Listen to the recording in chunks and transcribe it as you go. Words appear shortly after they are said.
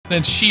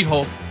than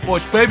She-Hulk,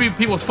 which maybe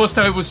people's first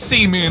time ever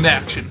see me in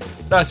action.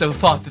 That's a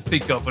thought to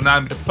think of when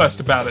I'm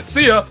depressed about it.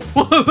 See ya!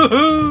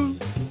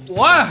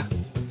 What?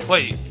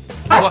 Wait.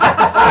 What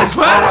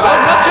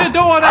you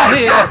doing out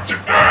here?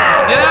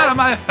 Get out of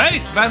my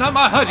face, Venom!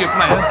 I heard your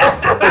plan.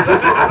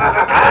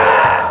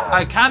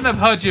 I kind of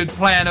heard your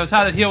plan. I was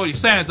hard to hear what you're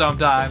saying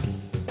sometimes.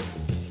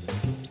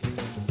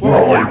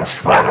 Oh, I'm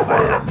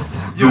Spiderman.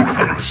 You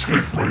can't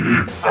escape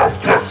me.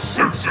 I've got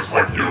senses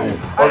like you.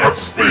 I got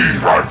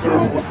speed like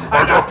you.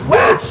 I got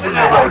web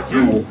slinger like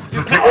you.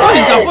 You can't.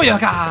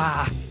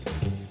 Booyaka!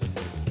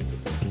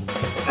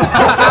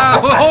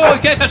 Oh,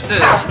 get this!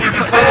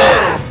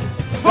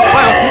 Well,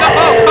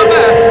 no, come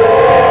back!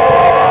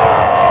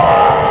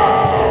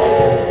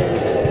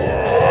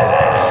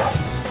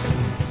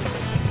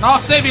 I'll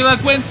save you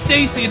like Gwen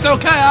Stacy. It's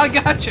okay, I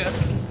got you.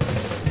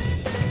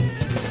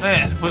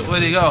 Man,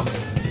 where'd he go?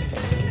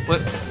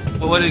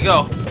 Where'd he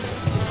go?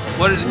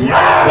 What the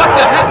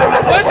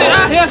heck? What's it?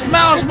 I hear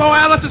Miles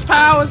Morales'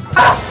 powers.